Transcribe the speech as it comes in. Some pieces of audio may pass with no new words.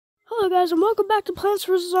guys, and welcome back to Plants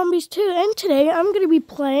vs. Zombies 2, and today I'm going to be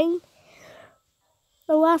playing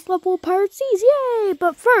the last level of Pirate Seas, yay!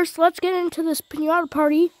 But first, let's get into this pinata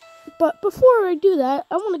party. But before I do that,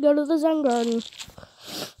 I want to go to the Zen Garden.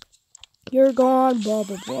 You're gone, blah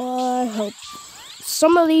blah blah, I hope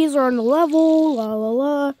some of these are on the level, la la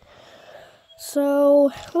la.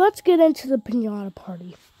 So, let's get into the pinata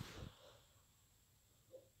party.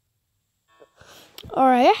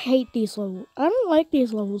 Alright, I hate these levels. I don't like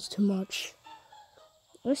these levels too much.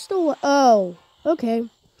 I still... Oh, okay.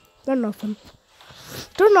 They're nothing.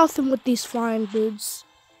 They're nothing with these flying dudes.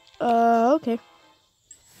 Okay.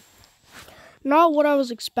 Not what I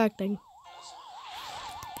was expecting.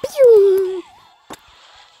 Pew!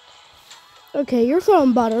 Okay, you're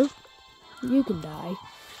throwing butter. You can die.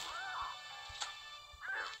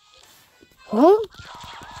 Huh?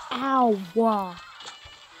 Ow.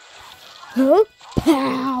 Huh?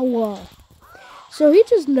 Pow! So he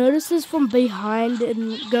just notices from behind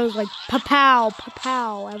and goes like pa-pow,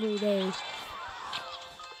 pa-pow every day.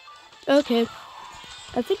 Okay.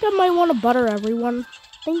 I think I might want to butter everyone.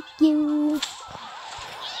 Thank you.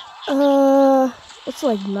 It's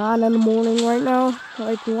like 9 in the morning right now.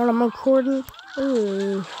 Like when I'm recording.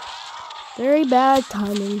 Ooh. Very bad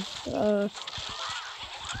timing. No.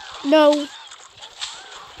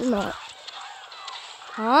 Not.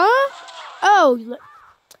 Huh? Oh,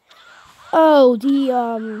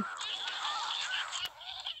 the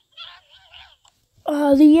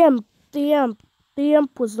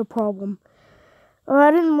imp was the problem.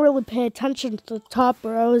 I didn't really pay attention to the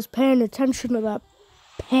topper. I was paying attention to that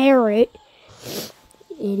parrot.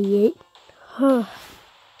 Idiot.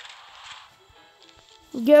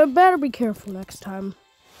 You better be careful next time.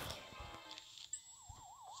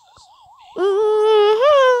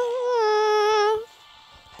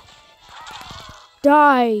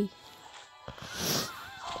 Die.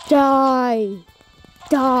 Die.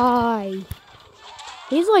 Die.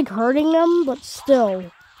 He's like hurting them, but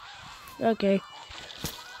still. Okay.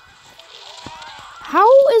 How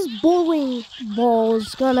is bowling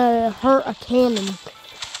balls gonna hurt a cannon?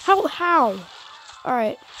 How?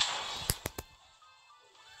 Alright.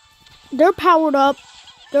 They're powered up.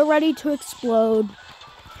 They're ready to explode.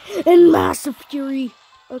 In massive fury.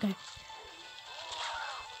 Okay.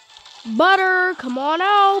 Butter, come on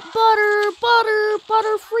out. Butter,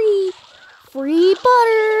 free. Free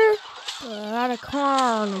butter. At a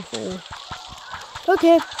carnival.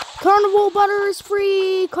 Okay, carnival butter is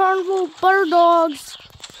free. Carnival butter dogs.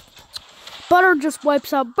 Butter just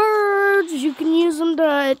wipes out birds. You can use them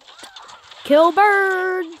to kill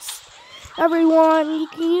birds. Everyone, you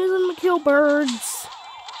can use them to kill birds.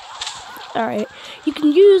 Alright, you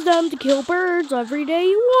can use them to kill birds every day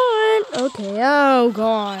you want. Okay, oh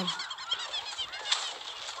god.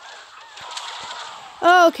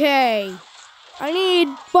 Okay, I need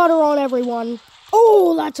butter on everyone.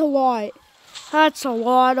 Oh, that's a lot. That's a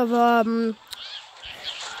lot of,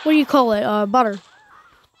 what do you call it? Butter.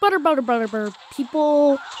 Butter.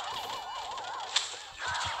 People.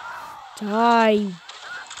 Die.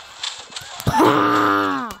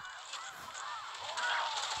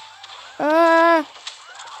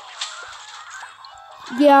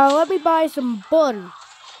 Yeah, let me buy some butter.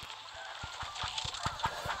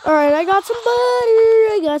 Alright, I got some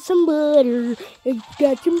butter.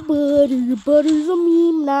 Butter's a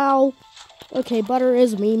meme now. Okay, butter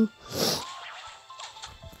is a meme.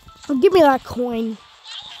 Give me that coin.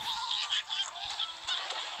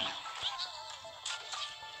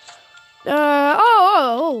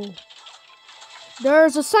 Oh.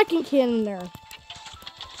 There's a second cannon there.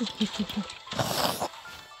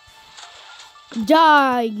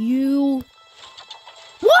 Die, you.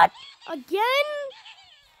 What? Again?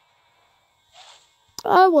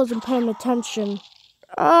 I wasn't paying attention.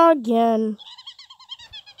 Again.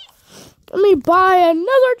 Let me buy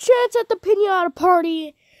another chance at the pinata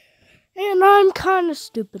party. And I'm kind of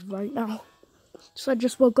stupid right now. So I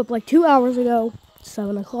just woke up like 2 hours ago.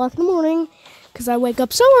 7 o'clock in the morning. Because I wake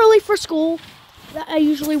up so early for school that I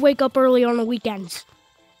usually wake up early on the weekends.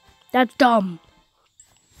 That's dumb.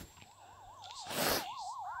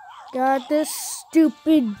 Got this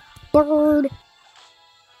stupid bird.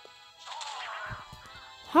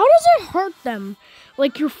 How does it hurt them?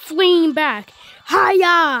 Like you're fleeing back.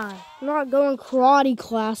 Hiya! We're not going karate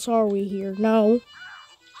class, are we here? No.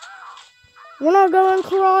 We're not going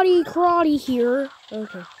karate here.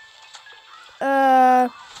 Okay.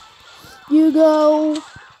 You go.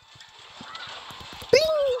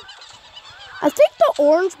 Bing! I think the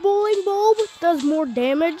orange bowling bulb does more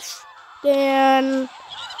damage than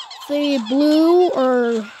the blue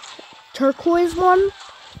or turquoise one.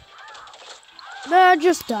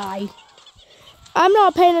 Just die. I'm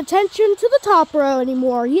not paying attention to the top row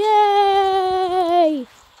anymore. Yay!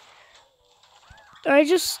 I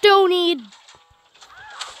just still need...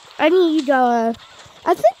 I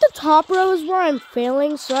think the top row is where I'm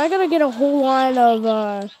failing, so I gotta get a whole line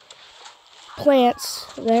of plants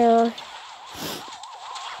there.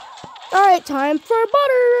 Alright, time for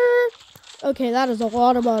butter! Okay, that is a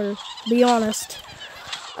lot of butter, to be honest.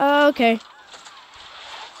 Okay.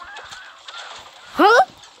 Huh?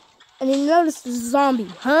 And he noticed the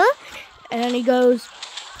zombie, huh? And then he goes,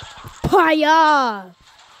 Paya!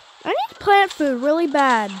 I need plant food really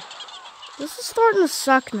bad. This is starting to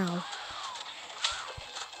suck now.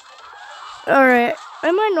 Alright,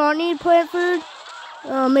 I might not need plant food.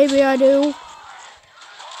 Maybe I do.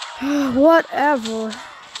 Whatever.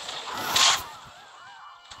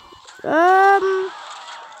 Can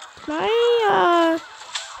I,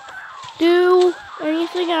 do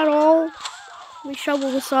anything at all? Let me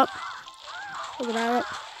shovel this up. Look at that.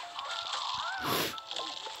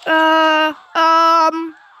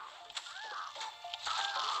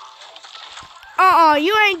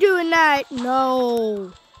 You ain't doing that.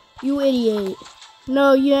 No. You idiot.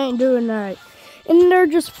 No, you ain't doing that. And they're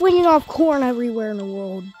just flinging off corn everywhere in the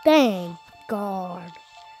world. Dang. God.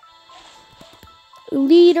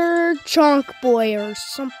 Leader Chunk Boy or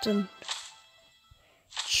something.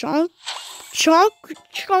 Chunk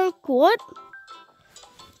what?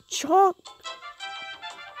 Chunk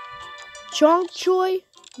Choy?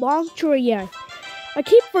 Bong Choy, yeah. I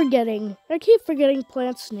keep forgetting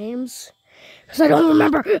plants' names. Because I don't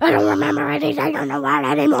remember anything. I don't know that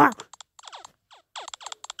anymore.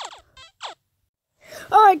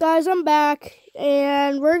 Alright guys, I'm back.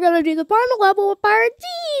 And we're going to do the final level with Pirate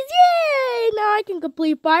Seas. Yay! Now I can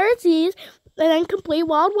complete Pirate Seas. And then complete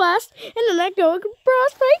Wild West. And then I go across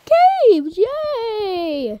Frostbite Caves.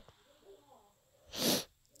 Yay!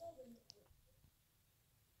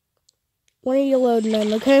 When are you loading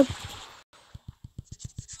in, okay?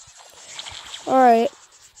 Alright.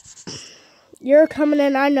 You're coming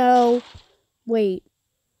in, I know. Wait.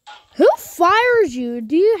 Who fires you?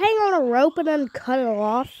 Do you hang on a rope and then cut it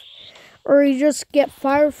off? Or you just get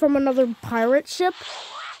fired from another pirate ship?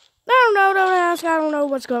 I don't know, don't ask. I don't know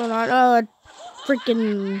what's going on.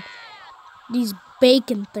 Freaking these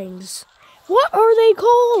bacon things. What are they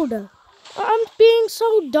called? I'm being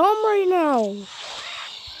so dumb right now.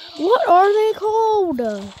 What are they called?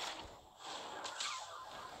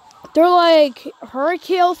 They're like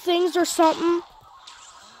hurricane things or something.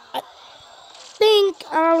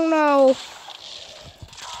 I don't know.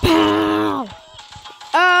 Pow!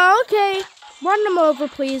 Okay. Run them over,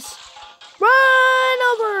 please. Run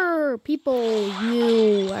over! People,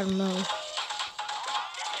 I don't know.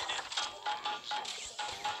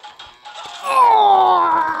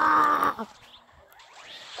 Oh!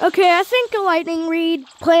 Okay, I think a lightning reed.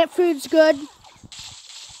 Plant food's good.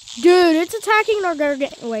 Dude, it's attacking our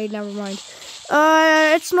gargantuar. Wait, never mind.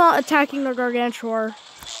 It's not attacking the gargantuar.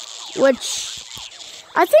 Which,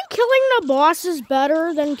 I think killing the boss is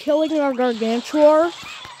better than killing our gargantuar.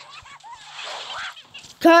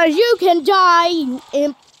 Cause you can die, you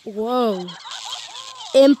imp. Whoa.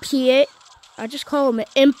 Impiate. I just call him an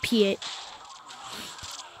impiate.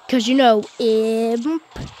 Cause you know, imp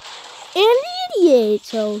and idiot.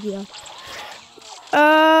 So, yeah.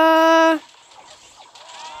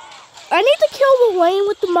 I need to kill the lane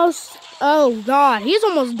with the most... Oh, God. He's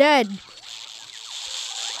almost dead.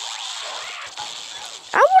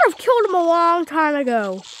 I would have killed him a long time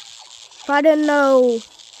ago. If I didn't know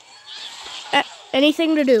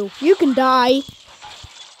anything to do. You can die.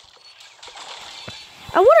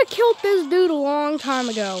 I would have killed this dude a long time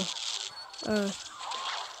ago.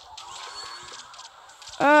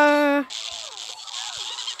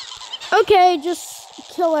 Okay,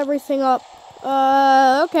 just kill everything up.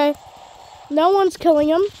 Okay. No one's killing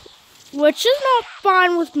him, which is not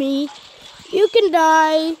fine with me. You can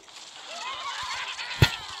die.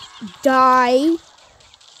 Die.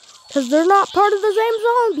 Because they're not part of the same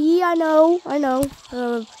zombie. I know.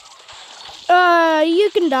 You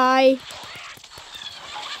can die.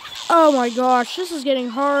 Oh my gosh, this is getting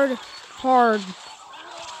hard.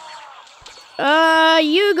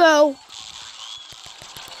 You go.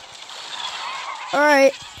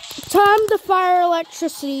 Alright. Time to fire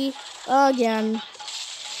electricity again.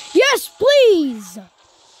 Yes, please!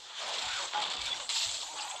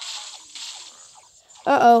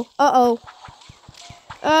 Uh-oh.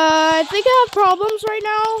 I think I have problems right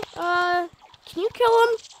now. Can you kill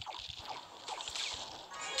him?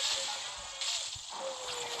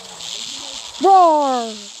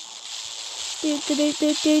 Roar!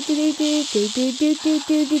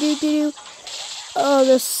 Oh,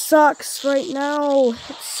 this sucks right now.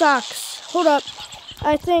 It sucks. Hold up.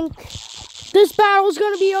 I think this battle's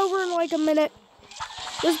gonna be over in like a minute.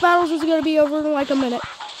 This battle's gonna be over in like a minute.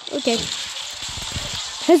 Okay.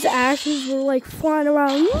 His ashes were like flying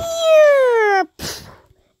around. Yeah!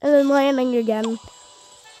 And then landing again.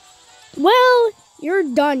 Well, you're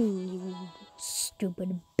done, you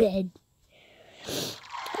stupid bed.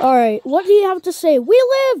 Alright, what do you have to say? We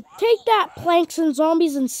live! Take that, planks and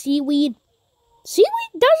zombies and seaweed.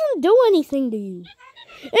 Seaweed doesn't do anything to you.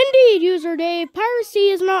 Indeed, user Dave, piracy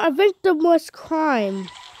is not a victimless crime.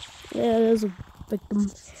 Yeah, it is a victim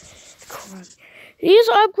crime. These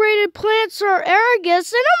upgraded plants are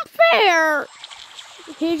arrogant and unfair.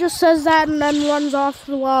 He just says that and then runs off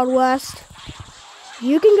to the Wild West.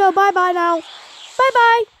 You can go bye-bye now.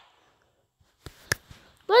 Bye-bye.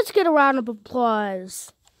 Let's get a round of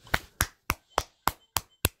applause.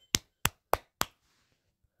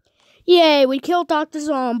 Yay, we killed Dr.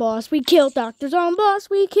 Zomboss. We killed Dr. Zomboss.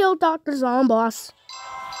 We killed Dr. Zomboss.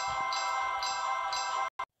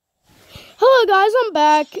 Hello guys, I'm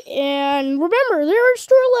back. And remember, there are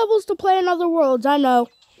store levels to play in other worlds. I know,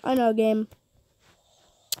 game.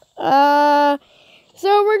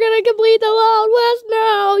 So we're gonna complete the Wild West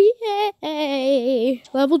now. Yay!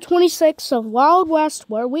 Level 26 of Wild West,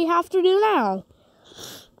 what do we have to do now?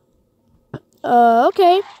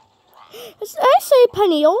 Okay. I say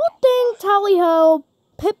penny, old thing, tally-ho,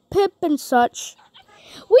 pip, and such.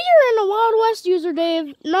 We are in the Wild West, user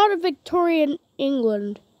Dave, not a Victorian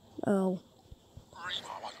England. Oh.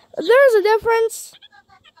 There's a difference.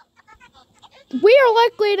 We are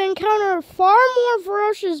likely to encounter far more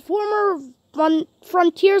ferocious former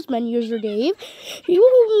frontiersmen, user Dave. You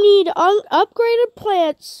will need upgraded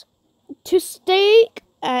plants to stake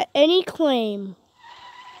at any claim.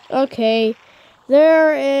 Okay.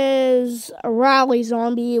 There is a rally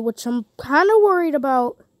zombie, which I'm kind of worried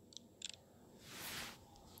about.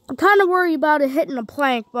 I'm kind of worried about it hitting a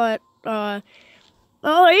plank, but, oh, you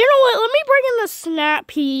know what? Let me bring in the Snap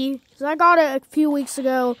Pea, because I got it a few weeks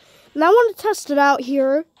ago, and I want to test it out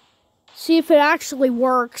here, see if it actually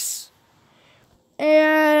works.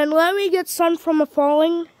 And let me get sun from a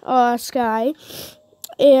falling sky,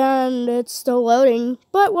 and it's still loading,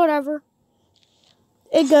 but whatever.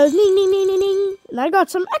 It goes ning, ning, ning, ning, ning. And I got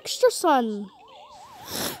some extra sun.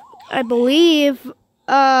 I believe.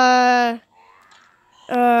 Hold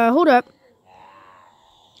up.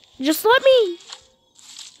 Just let me.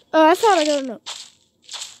 I thought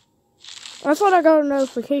I got a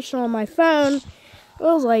notification on my phone. It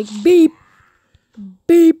was like beep,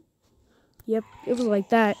 beep. Yep, it was like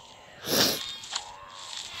that.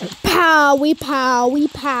 Pow, we pow, we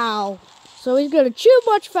pow. So he's gonna chew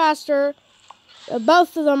much faster.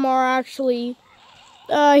 Both of them are actually.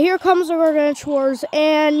 Here comes the Gargantuars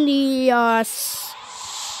and the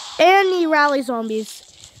rally zombies.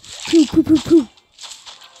 Poo, poo, poo, poo.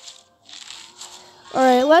 All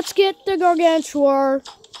right, let's get the Gargantuar.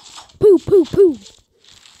 Poo, poo, poo.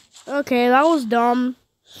 Okay, that was dumb.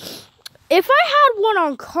 If I had one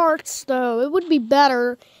on carts, though, it would be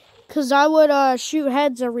better, because I would shoot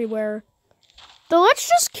heads everywhere. So let's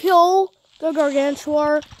just kill the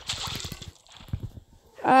Gargantuar.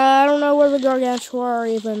 I don't know where the Gargantuar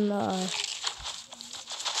even, I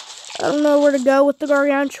don't know where to go with the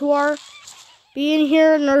Gargantuar. Being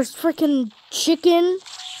here and there's freaking chicken.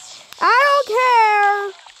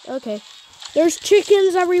 I don't care. Okay. There's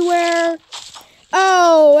chickens everywhere.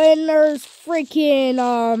 Oh, and there's freaking,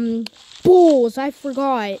 bulls. I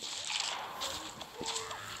forgot.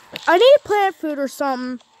 I need plant food or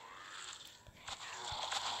something.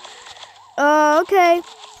 Okay.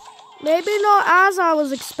 Maybe not as I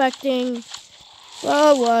was expecting.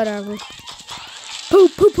 Oh, whatever. Poo,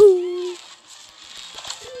 poo, poo.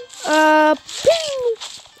 Ping.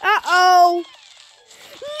 Uh-oh.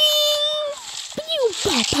 Ning. Pew,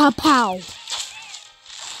 pow, pow, pow.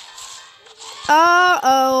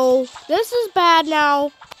 Uh-oh. This is bad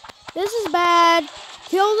now. This is bad.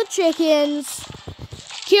 Kill the chickens.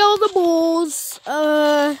 Kill the bulls.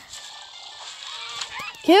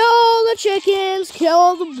 Kill the chickens.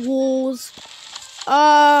 Kill the bulls.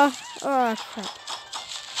 Oh, crap.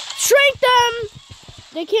 Shrink them.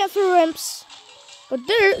 They can't throw imps. But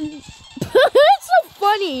they're... It's so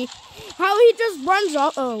funny how he just runs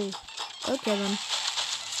off. Oh. Okay, then.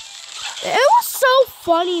 It was so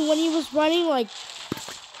funny when he was running, like...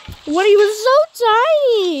 When he was so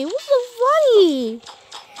tiny. It was so funny.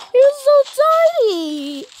 He was so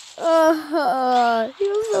tiny. He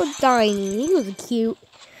was so tiny. He was cute.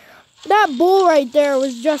 That bull right there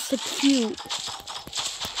was just a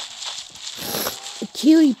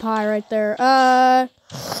cutie pie right there.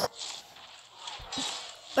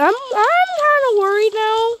 I'm kind of worried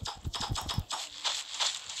now.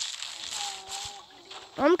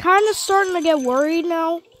 I'm kind of starting to get worried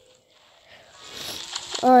now.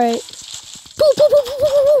 All right.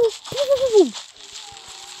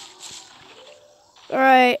 All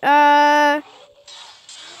right.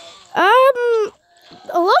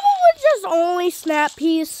 A level with just only snap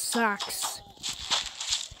peas sucks.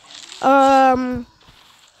 Uh-oh.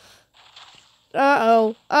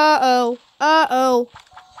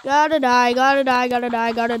 Gotta die.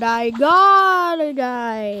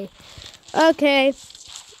 Okay.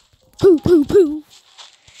 Poo.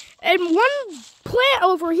 And one plant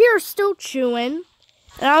over here is still chewing.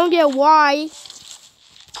 And I don't get why.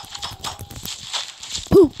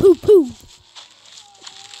 Poo.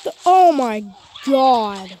 Oh my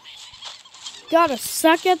god. Gotta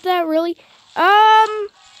suck at that, really?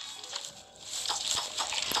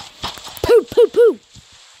 Poo.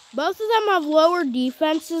 Both of them have lower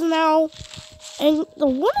defenses now. And the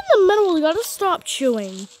one in the middle, we gotta stop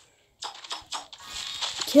chewing.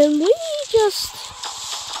 Can we just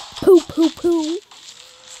poo? Poo.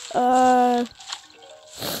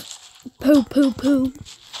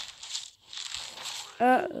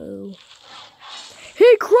 Uh-oh.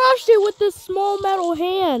 He crushed it with this small metal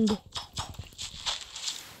hand.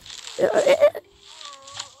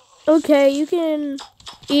 Okay, you can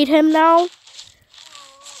eat him now.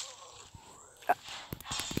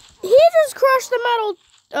 He just crushed the metal,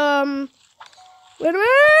 wait a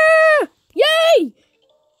minute! Yay!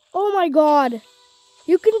 Oh my god.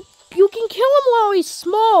 You can kill him while he's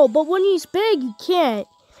small, but when he's big, you can't.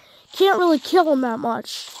 Can't really kill him that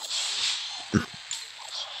much.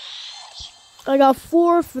 I got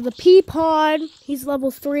 4 for the pea pod. He's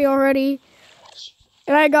level 3 already.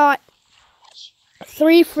 And I got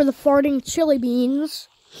 3 for the farting chili beans.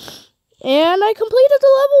 And I completed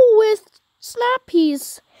the level with snap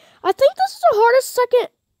peas. I think this is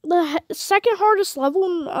the second hardest level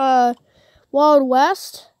in Wild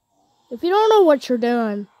West. If you don't know what you're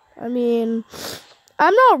doing, I mean,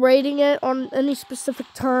 I'm not rating it on any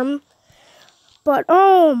specific term, but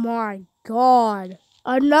oh my god,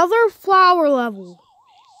 another flower level.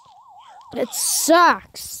 It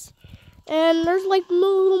sucks. And there's like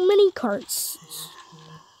little mini carts.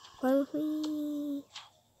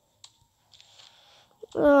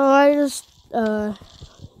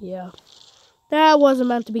 Yeah. That wasn't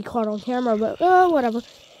meant to be caught on camera, but whatever.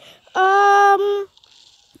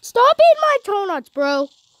 Stop eating my donuts, bro.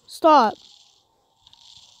 Stop.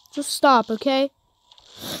 Just stop, okay?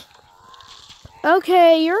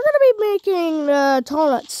 Okay, you're gonna be making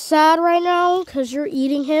Donut sad right now because you're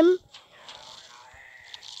eating him.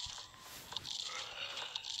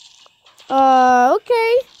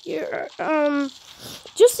 Okay. You're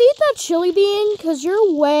just eat that chili bean because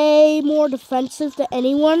you're way more defensive than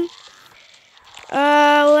anyone.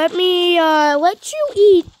 Let me let you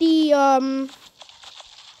eat the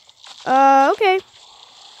okay.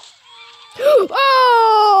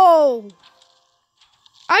 Oh!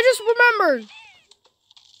 I just remembered.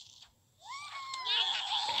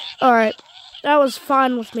 Alright. That was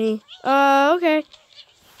fine with me. Okay.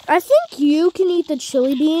 I think you can eat the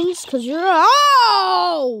chili beans, because you're...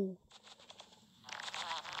 Oh!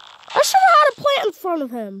 I should have had a plant in front of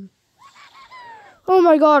him. Oh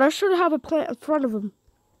my god, I should have a plant in front of him.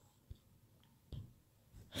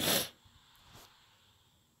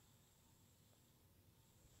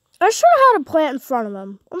 I should have had a plant in front of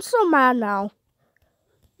him. I'm so mad now.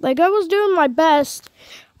 Like, I was doing my best.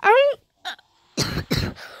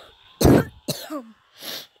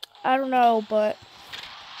 I don't know, but...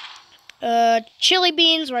 chili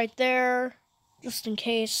beans right there. Just in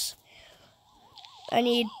case. I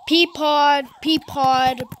need pea pod.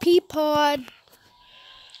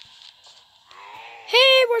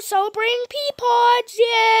 Hey, we're celebrating pea pods.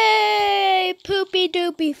 Yay! Poopy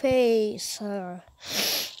doopy face.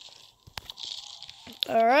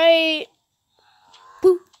 Alright.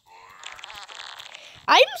 Boop.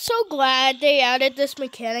 I'm so glad they added this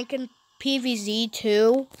mechanic in PvZ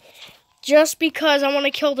too. Just because I want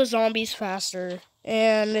to kill the zombies faster.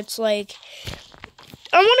 And it's like,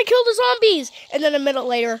 I want to kill the zombies! And then a minute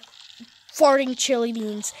later, farting chili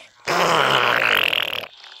beans.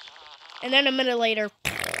 And then a minute later,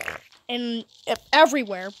 and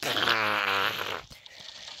everywhere.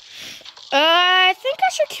 I think I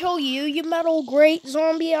should kill you, you metal great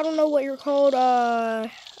zombie. I don't know what you're called.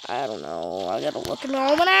 I don't know. I gotta look in the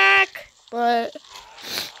almanac. But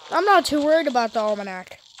I'm not too worried about the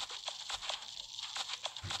almanac.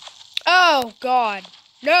 Oh, God.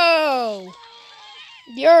 No!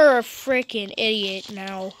 You're a freaking idiot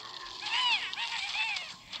now.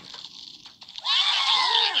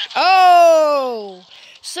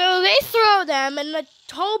 allow them and the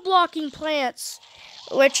tall blocking plants,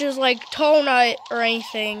 which is like tall nut or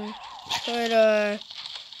anything, could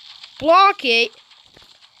block it.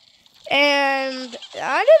 And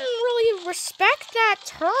I didn't really respect that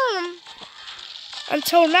term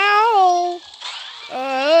until now.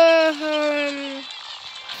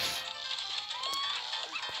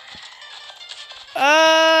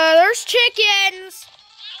 There's chickens.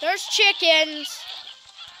 There's chickens.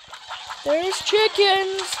 There's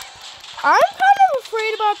chickens. I'm kind of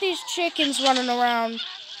afraid about these chickens running around.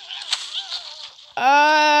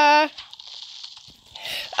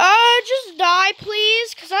 Just die,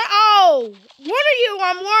 please. Oh, what are you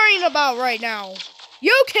I'm worrying about right now?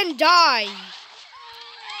 You can die.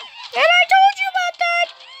 And I told you about that.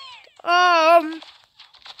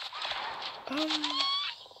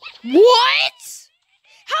 What?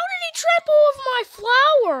 How did he trample over my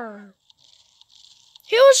flower?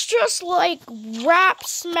 He was just like rap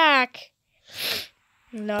smack.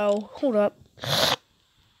 No, hold up.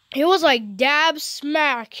 He was like dab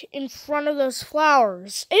smack in front of those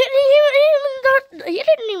flowers. He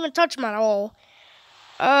didn't even touch them at all.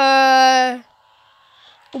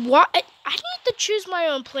 What? I need to choose my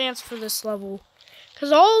own plants for this level.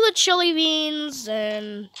 Because all the chili beans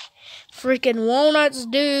and freaking walnuts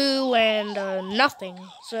do and nothing.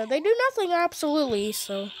 So they do nothing, absolutely.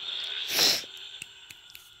 So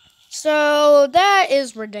that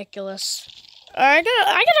is ridiculous. I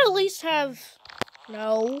gotta at least have...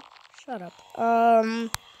 No. Shut up. I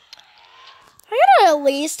gotta at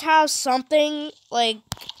least have something, like,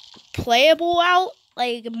 playable out.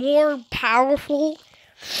 Like, more powerful.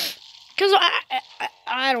 Because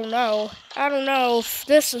I don't know. I don't know if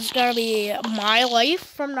this is gonna be my life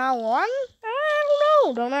from now on. I don't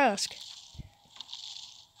know. Don't ask.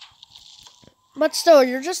 But still,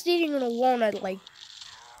 you're just eating a walnut, like...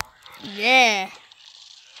 Yeah.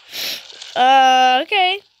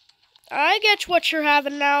 Okay. I get what you're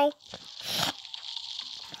having now.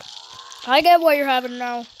 You're having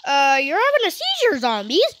a seizure,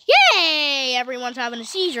 zombies. Yay! Everyone's having a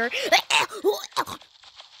seizure.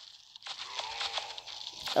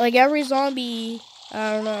 Like, every zombie,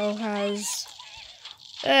 I don't know, has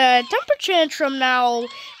a temper tantrum now.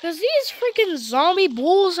 Because these freaking zombie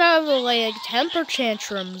bulls have, like, temper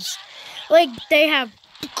tantrums. Like, they have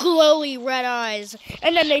glowy red eyes.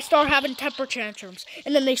 And then they start having temper tantrums.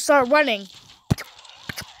 And then they start running.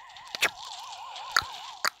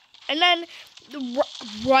 And then,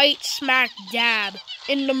 right smack dab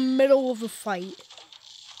in the middle of a fight.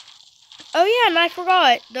 Oh yeah, and I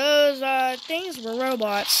forgot. Those, things were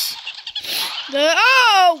robots.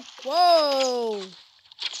 Oh! Whoa!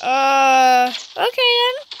 Okay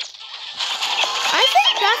then. I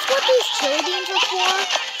think that's what these chili beans are for.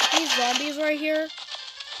 These zombies right here.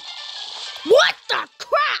 What the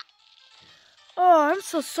crap? Oh, I'm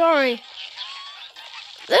so sorry.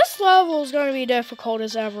 This level is going to be difficult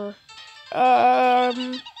as ever. Let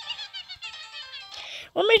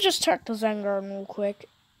me just check the Zen Garden real quick.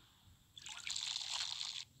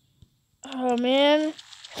 Oh, man.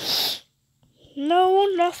 No,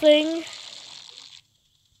 nothing.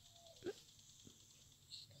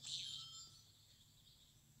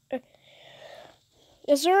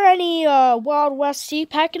 Is there any Wild West sea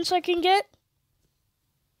packets I can get?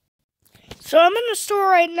 So I'm in the store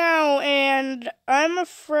right now, and I'm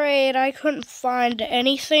afraid I couldn't find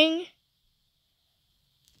anything.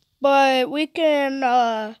 But we can,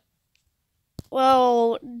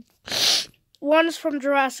 well, one's from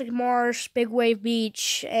Jurassic Marsh, Big Wave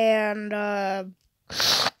Beach, and,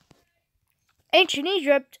 Ancient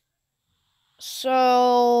Egypt.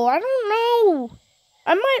 So, I don't know.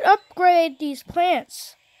 I might upgrade these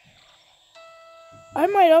plants.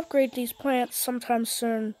 Sometime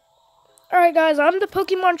soon. Alright guys, I'm the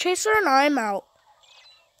Pokemon Chaser and I'm out.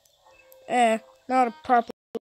 Not a proper